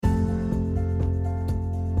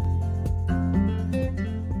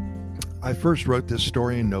I first wrote this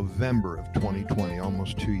story in November of 2020,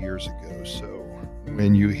 almost 2 years ago. So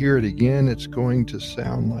when you hear it again, it's going to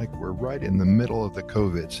sound like we're right in the middle of the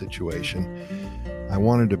COVID situation. I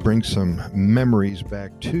wanted to bring some memories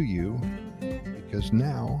back to you because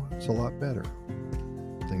now it's a lot better.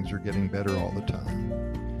 Things are getting better all the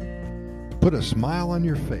time. Put a smile on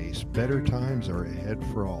your face. Better times are ahead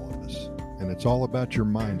for all of us. And it's all about your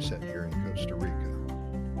mindset here in Costa Rica.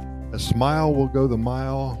 A smile will go the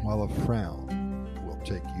mile, while a frown will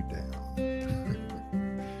take you down.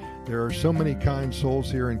 There are so many kind souls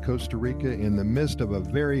here in Costa Rica. In the midst of a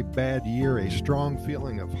very bad year, a strong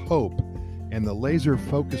feeling of hope and the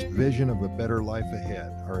laser-focused vision of a better life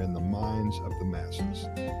ahead are in the minds of the masses.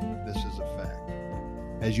 This is a fact.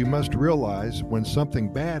 As you must realize, when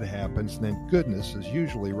something bad happens, then goodness is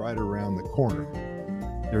usually right around the corner.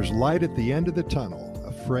 There's light at the end of the tunnel,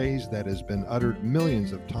 a phrase that has been uttered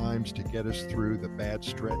millions of times to get us through the bad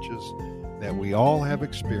stretches that we all have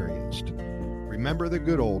experienced. Remember the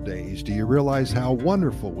good old days. Do you realize how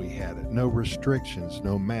wonderful we had it? No restrictions,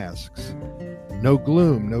 no masks, no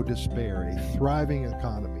gloom, no despair, a thriving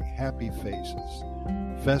economy, happy faces,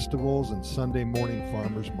 festivals and Sunday morning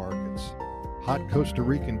farmers markets, hot Costa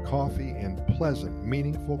Rican coffee and pleasant,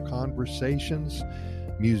 meaningful conversations,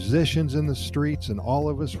 musicians in the streets, and all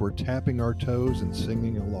of us were tapping our toes and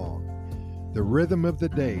singing along. The rhythm of the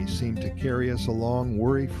day seemed to carry us along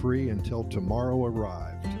worry-free until tomorrow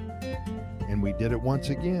arrived. And we did it once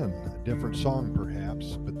again, a different song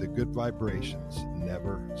perhaps, but the good vibrations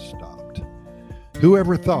never stopped. Who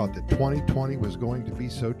ever thought that 2020 was going to be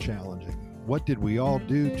so challenging? What did we all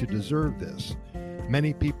do to deserve this?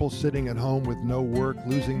 Many people sitting at home with no work,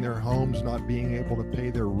 losing their homes, not being able to pay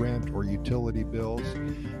their rent or utility bills,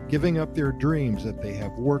 giving up their dreams that they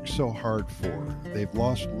have worked so hard for. They've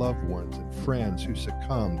lost loved ones and friends who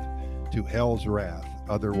succumbed to hell's wrath,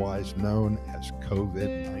 otherwise known as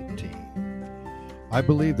COVID-19. I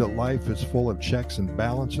believe that life is full of checks and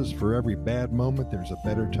balances. For every bad moment, there's a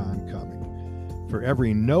better time coming. For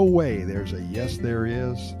every no way, there's a yes there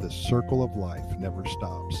is. The circle of life never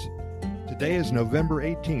stops. Today is November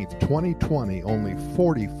 18th, 2020, only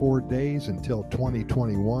 44 days until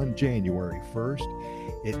 2021, January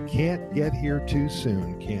 1st. It can't get here too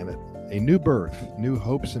soon, can it? A new birth, new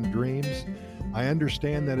hopes and dreams. I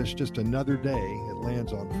understand that it's just another day. It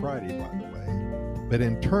lands on Friday, by the way. But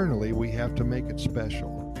internally, we have to make it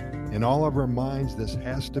special. In all of our minds, this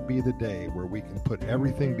has to be the day where we can put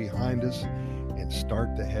everything behind us and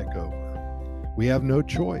start the heck over. We have no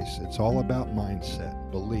choice. It's all about mindset,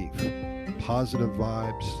 belief, positive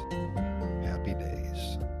vibes, happy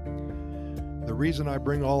days. The reason I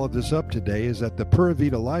bring all of this up today is that the Pura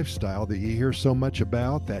Vida lifestyle that you hear so much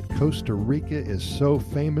about, that Costa Rica is so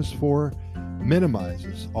famous for,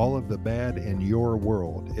 minimizes all of the bad in your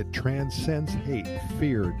world. It transcends hate,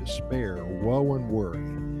 fear, despair, woe, and worry.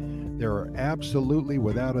 There are absolutely,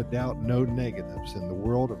 without a doubt, no negatives in the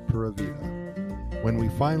world of Pura Vida. When we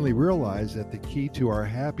finally realize that the key to our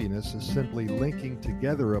happiness is simply linking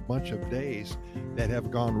together a bunch of days that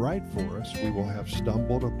have gone right for us, we will have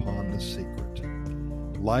stumbled upon the secret.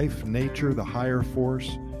 Life, nature, the higher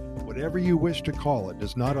force, whatever you wish to call it,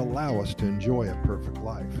 does not allow us to enjoy a perfect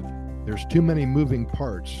life. There's too many moving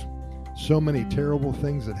parts. So many terrible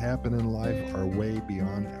things that happen in life are way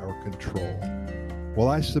beyond our control. Well,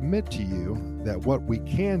 I submit to you that what we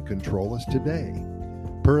can control is today.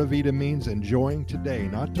 Pura Vida means enjoying today,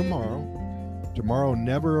 not tomorrow. Tomorrow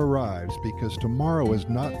never arrives because tomorrow is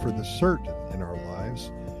not for the certain in our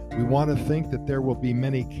lives. We want to think that there will be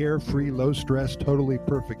many carefree, low-stress, totally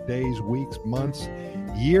perfect days, weeks, months,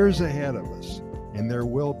 years ahead of us, and there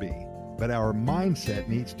will be. But our mindset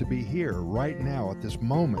needs to be here, right now, at this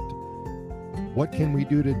moment. What can we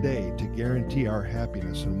do today to guarantee our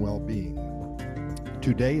happiness and well-being?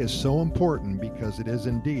 Today is so important because it is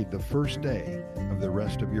indeed the first day of the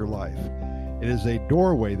rest of your life. It is a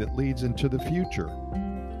doorway that leads into the future.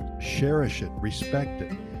 Cherish it, respect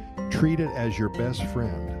it, treat it as your best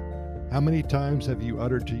friend. How many times have you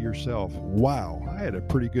uttered to yourself, "Wow, I had a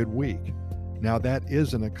pretty good week"? Now that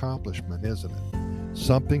is an accomplishment, isn't it?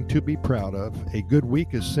 Something to be proud of. A good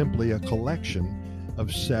week is simply a collection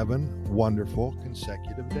of 7 wonderful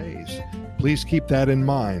consecutive days. Please keep that in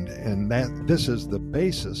mind, and that this is the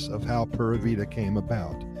basis of how Pura Vida came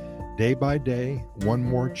about. Day by day, one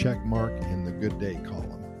more check mark in the good day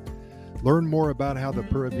column. Learn more about how the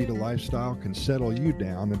Pura Vida lifestyle can settle you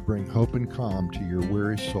down and bring hope and calm to your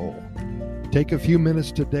weary soul. Take a few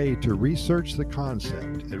minutes today to research the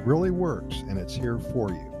concept. It really works, and it's here for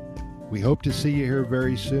you. We hope to see you here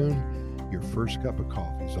very soon. Your first cup of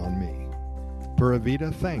coffee's on me. Pura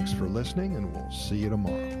Vida, thanks for listening, and we'll see you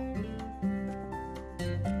tomorrow.